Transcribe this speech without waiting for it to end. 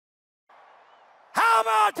How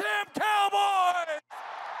about them Cowboys?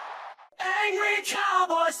 Angry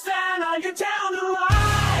Cowboys Fan, are you down to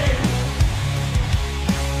ride?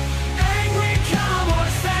 Angry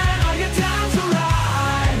Cowboys Fan, are you down to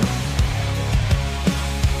ride?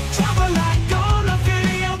 Drop a like on the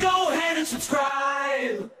video, go ahead and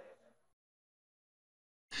subscribe.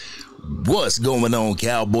 What's going on,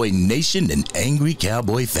 Cowboy Nation and Angry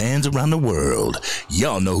Cowboy fans around the world?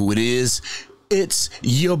 Y'all know who it is. It's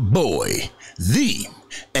your boy, the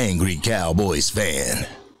Angry Cowboys Fan.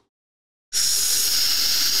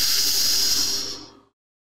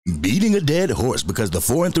 Beating a dead horse because the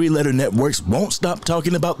 4 and 3 letter networks won't stop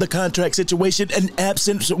talking about the contract situation and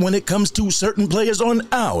absence when it comes to certain players on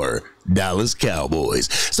our Dallas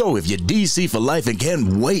Cowboys. So if you're DC for life and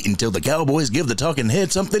can't wait until the Cowboys give the talking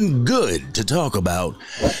head something good to talk about,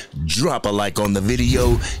 drop a like on the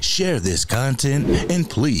video, share this content, and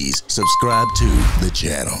please subscribe to the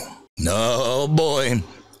channel. Oh boy,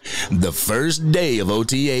 the first day of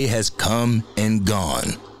OTA has come and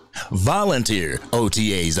gone. Volunteer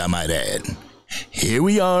OTAs, I might add. Here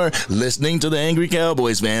we are listening to the Angry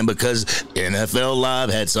Cowboys Fan because NFL Live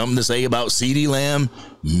had something to say about CeeDee Lamb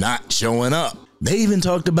not showing up. They even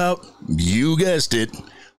talked about, you guessed it,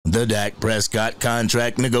 the Dak Prescott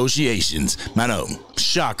contract negotiations. I know,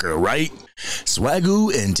 shocker, right?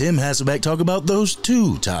 Swagu and Tim Hasselbeck talk about those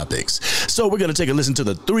two topics. So we're going to take a listen to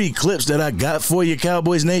the 3 clips that I got for you,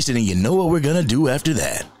 Cowboys Nation, and you know what we're going to do after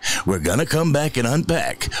that. We're going to come back and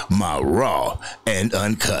unpack my Raw and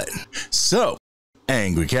Uncut. So,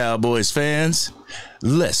 Angry Cowboys fans,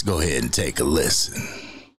 let's go ahead and take a listen.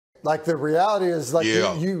 Like, the reality is, like,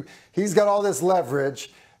 he's got all this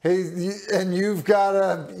leverage, and you've got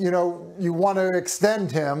to, you want to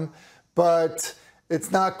extend him, but it's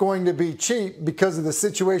not going to be cheap because of the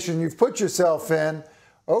situation you've put yourself in.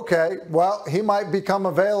 Okay, well, he might become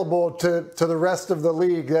available to the rest of the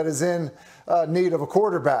league that is in need of a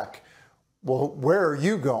quarterback. Well, where are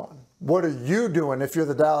you going? What are you doing if you're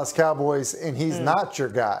the Dallas Cowboys and he's not your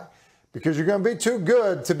guy? Because you're going to be too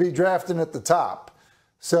good to be drafting at the top.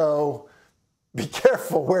 So be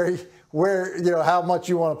careful where how much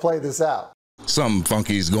you want to play this out. Something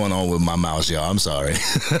funky is going on with my mouse, y'all. I'm sorry.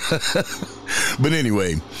 But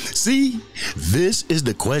anyway, see, this is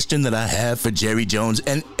the question that I have for Jerry Jones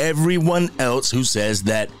and everyone else who says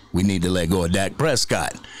that we need to let go of Dak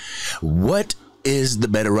Prescott. What is the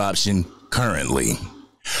better option currently?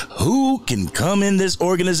 Who can come in this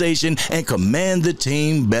organization and command the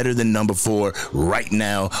team better than number 4 right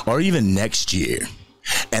now or even next year?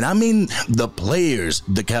 And I mean the players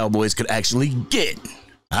the Cowboys could actually get.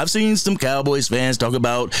 I've seen some Cowboys fans talk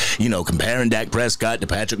about, comparing Dak Prescott to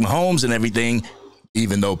Patrick Mahomes and everything,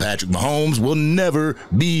 even though Patrick Mahomes will never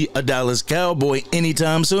be a Dallas Cowboy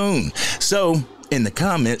anytime soon. So, in the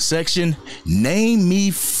comment section, name me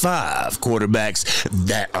 5 quarterbacks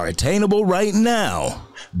that are attainable right now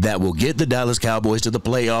that will get the Dallas Cowboys to the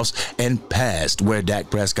playoffs and past where Dak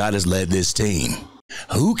Prescott has led this team.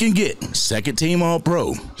 Who can get second team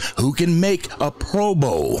All-Pro? Who can make a Pro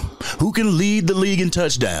Bowl? Who can lead the league in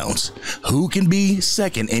touchdowns? Who can be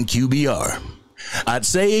second in QBR? I'd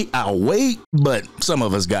say I'll wait, but some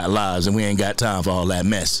of us got lives and we ain't got time for all that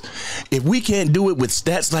mess. If we can't do it with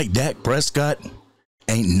stats like Dak Prescott,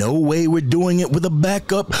 ain't no way we're doing it with a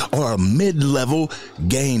backup or a mid-level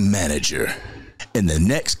game manager. In the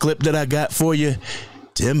next clip that I got for you,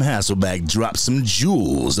 Tim Hasselbeck dropped some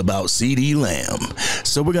jewels about CeeDee Lamb.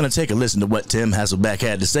 So we're going to take a listen to what Tim Hasselbeck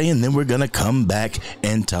had to say, and then we're going to come back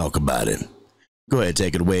and talk about it. Go ahead,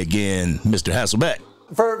 take it away again, Mr. Hasselbeck.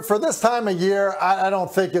 For this time of year, I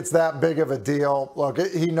don't think it's that big of a deal. Look,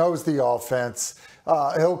 he knows the offense.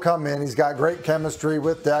 He'll come in. He's got great chemistry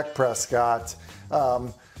with Dak Prescott.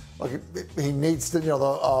 Look, he needs to, the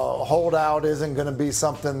holdout isn't going to be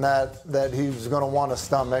something that he's going to want to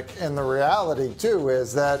stomach. And the reality, too,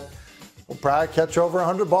 is that we'll probably catch over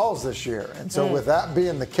 100 balls this year. And so with that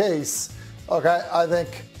being the case, okay, I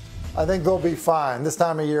think they'll be fine. This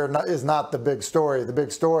time of year is not the big story. The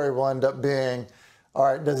big story will end up being, all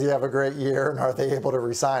right, does he have a great year and are they able to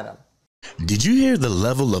re-sign him? Did you hear the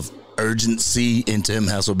level of urgency in Tim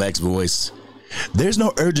Hasselbeck's voice? There's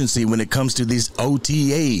no urgency when it comes to these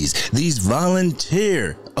OTAs, these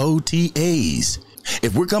volunteer OTAs.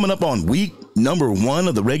 If we're coming up on week number 1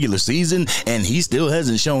 of the regular season and he still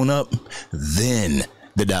hasn't shown up, then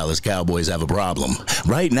the Dallas Cowboys have a problem.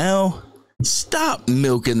 Right now, stop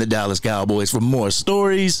milking the Dallas Cowboys for more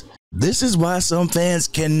stories. This is why some fans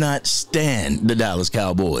cannot stand the Dallas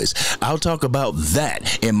Cowboys. I'll talk about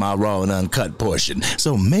that in my Raw and Uncut portion,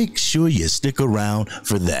 so make sure you stick around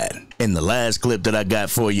for that. In the last clip that I got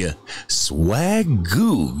for you,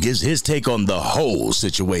 Swagu gives his take on the whole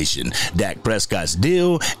situation, Dak Prescott's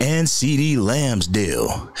deal and CeeDee Lamb's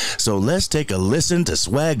deal. So let's take a listen to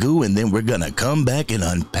Swagu, and then we're gonna come back and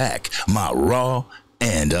unpack my raw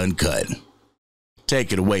and uncut.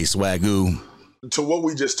 Take it away, Swagu. To what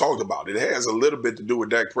we just talked about, it has a little bit to do with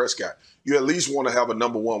Dak Prescott. You at least want to have a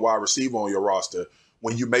number one wide receiver on your roster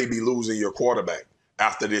when you may be losing your quarterback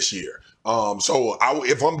after this year.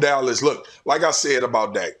 If I'm Dallas, look, like I said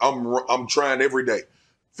about Dak, I'm trying every day,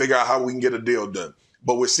 figure out how we can get a deal done.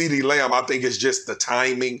 But with CeeDee Lamb, I think it's just the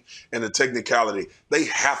timing and the technicality. They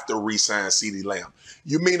have to re-sign CeeDee Lamb.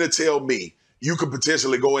 You mean to tell me you could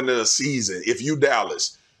potentially go into a season, if you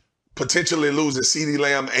Dallas, potentially losing CeeDee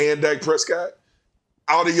Lamb and Dak Prescott?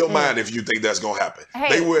 Out of your mind if you think that's going to happen.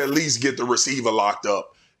 Hey. They will at least get the receiver locked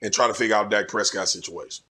up and try to figure out Dak Prescott's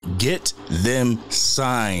situation. Get them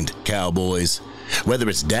signed, Cowboys. Whether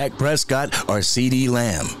it's Dak Prescott or CeeDee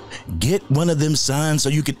Lamb, get one of them signed so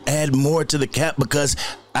you can add more to the cap, because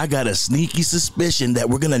I got a sneaky suspicion that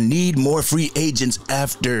we're going to need more free agents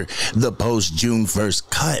after the post-June 1st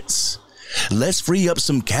cuts. Let's free up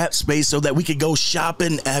some cap space so that we can go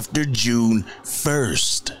shopping after June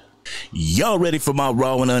 1st. Y'all ready for my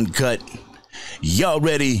raw and uncut? Y'all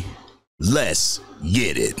ready? Let's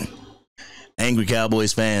get it. Angry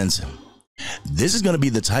Cowboys fans, this is going to be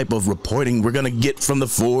the type of reporting we're going to get from the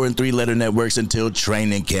 4- and 3-letter networks until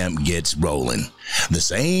training camp gets rolling. The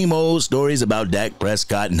same old stories about Dak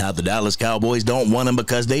Prescott and how the Dallas Cowboys don't want him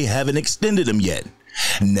because they haven't extended him yet.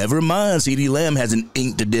 Never mind CeeDee Lamb hasn't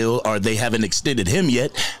inked a deal or they haven't extended him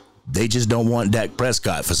yet. They just don't want Dak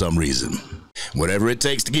Prescott for some reason. Whatever it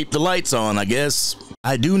takes to keep the lights on, I guess.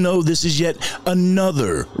 I do know this is yet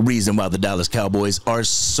another reason why the Dallas Cowboys are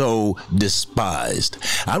so despised.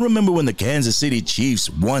 I remember when the Kansas City Chiefs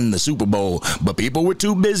won the Super Bowl, but people were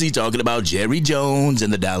too busy talking about Jerry Jones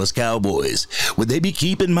and the Dallas Cowboys. Would they be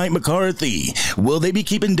keeping Mike McCarthy? Will they be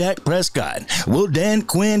keeping Dak Prescott? Will Dan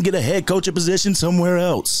Quinn get a head coaching position somewhere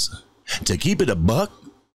else? To keep it a buck,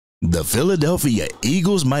 the Philadelphia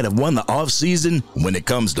Eagles might have won the offseason when it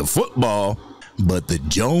comes to football, but the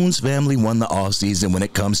Jones family won the offseason when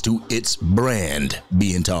it comes to its brand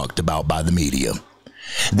being talked about by the media.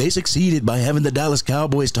 They succeeded by having the Dallas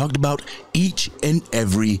Cowboys talked about each and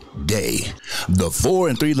every day. The 4-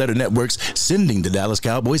 and 3-letter networks sending the Dallas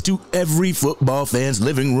Cowboys to every football fan's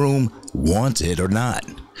living room, want it or not.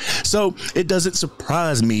 So it doesn't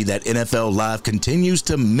surprise me that NFL Live continues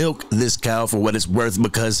to milk this cow for what it's worth,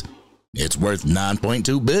 because it's worth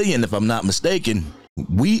 $9.2 billion if I'm not mistaken.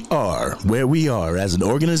 We are where we are as an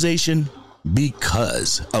organization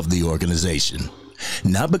because of the organization.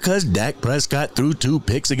 Not because Dak Prescott threw 2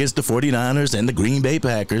 picks against the 49ers and the Green Bay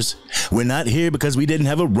Packers. We're not here because we didn't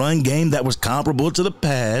have a run game that was comparable to the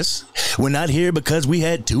pass. We're not here because we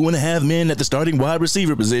had 2.5 men at the starting wide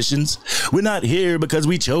receiver positions. We're not here because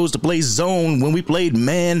we chose to play zone when we played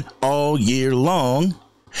man all year long.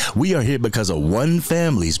 We are here because of one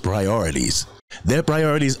family's priorities. Their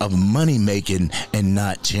priorities of money making and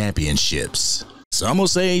not championships. Some will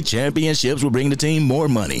say championships will bring the team more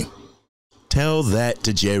money. Tell that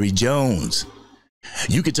to Jerry Jones.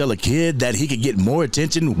 You could tell a kid that he could get more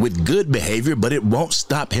attention with good behavior, but it won't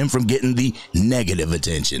stop him from getting the negative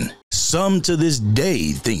attention. Some to this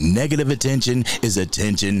day think negative attention is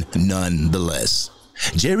attention nonetheless.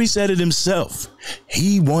 Jerry said it himself.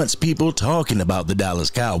 He wants people talking about the Dallas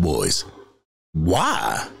Cowboys.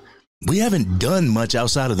 Why? We haven't done much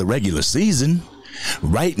outside of the regular season.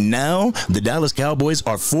 Right now, the Dallas Cowboys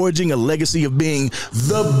are forging a legacy of being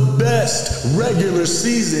the best regular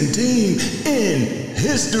season team in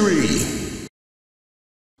history.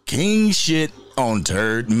 King shit on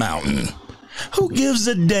Turd Mountain. Who gives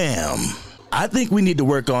a damn? I think we need to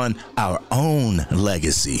work on our own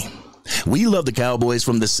legacy. We love the Cowboys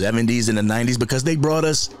from the 70s and the 90s because they brought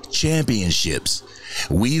us championships.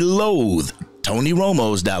 We loathe Tony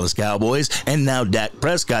Romo's Dallas Cowboys and now Dak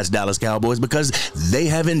Prescott's Dallas Cowboys because they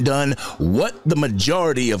haven't done what the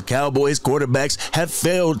majority of Cowboys quarterbacks have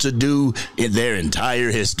failed to do in their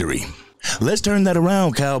entire history. Let's turn that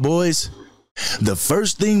around, Cowboys. The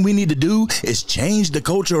first thing we need to do is change the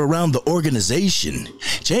culture around the organization.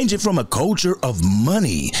 Change it from a culture of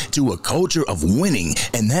money to a culture of winning,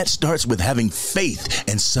 and that starts with having faith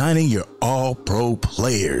and signing your all-pro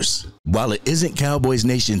players. While it isn't Cowboys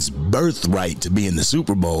Nation's birthright to be in the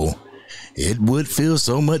Super Bowl, it would feel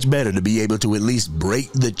so much better to be able to at least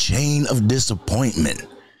break the chain of disappointment.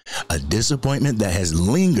 A disappointment that has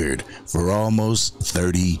lingered for almost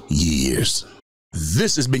 30 years.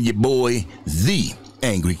 This has been your boy, the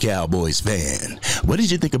Angry Cowboys fan, what did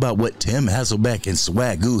you think about what Tim Hasselbeck and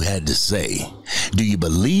Swagu had to say? Do you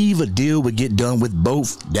believe a deal would get done with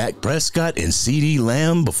both Dak Prescott and CeeDee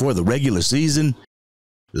Lamb before the regular season?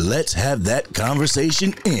 Let's have that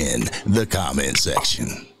conversation in the comment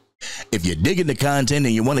section. If you're digging the content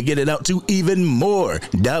and you want to get it out to even more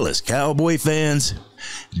Dallas Cowboy fans,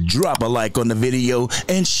 drop a like on the video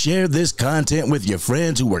and share this content with your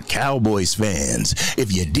friends who are Cowboys fans.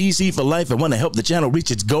 If you're DC for life and want to help the channel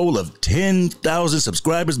reach its goal of 10,000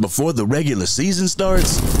 subscribers before the regular season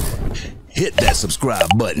starts, hit that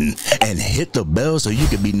subscribe button and hit the bell so you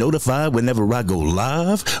can be notified whenever I go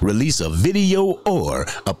live, release a video or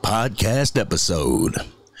a podcast episode.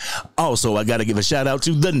 Also, I gotta give a shout out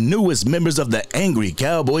to the newest members of the Angry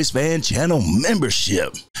Cowboys Fan channel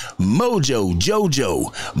membership. Mojo,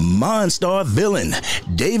 Jojo, Monstar Villain,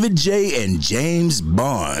 David J, and James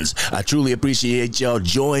Barnes. I truly appreciate y'all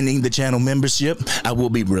joining the channel membership. I will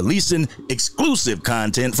be releasing exclusive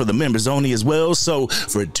content for the members only as well. So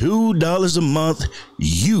for $2 a month,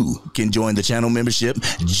 you can join the channel membership.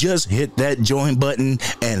 Just hit that join button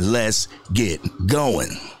and let's get going.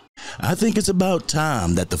 I think it's about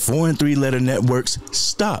time that the 4 and 3 letter networks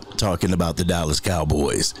stop talking about the Dallas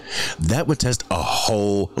Cowboys. That would test a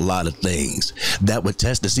whole lot of things. That would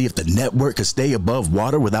test to see if the network could stay above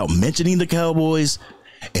water without mentioning the Cowboys.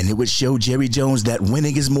 And it would show Jerry Jones that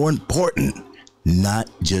winning is more important, not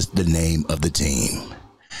just the name of the team.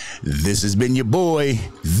 This has been your boy,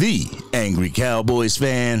 the Angry Cowboys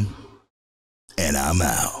Fan, and I'm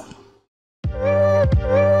out.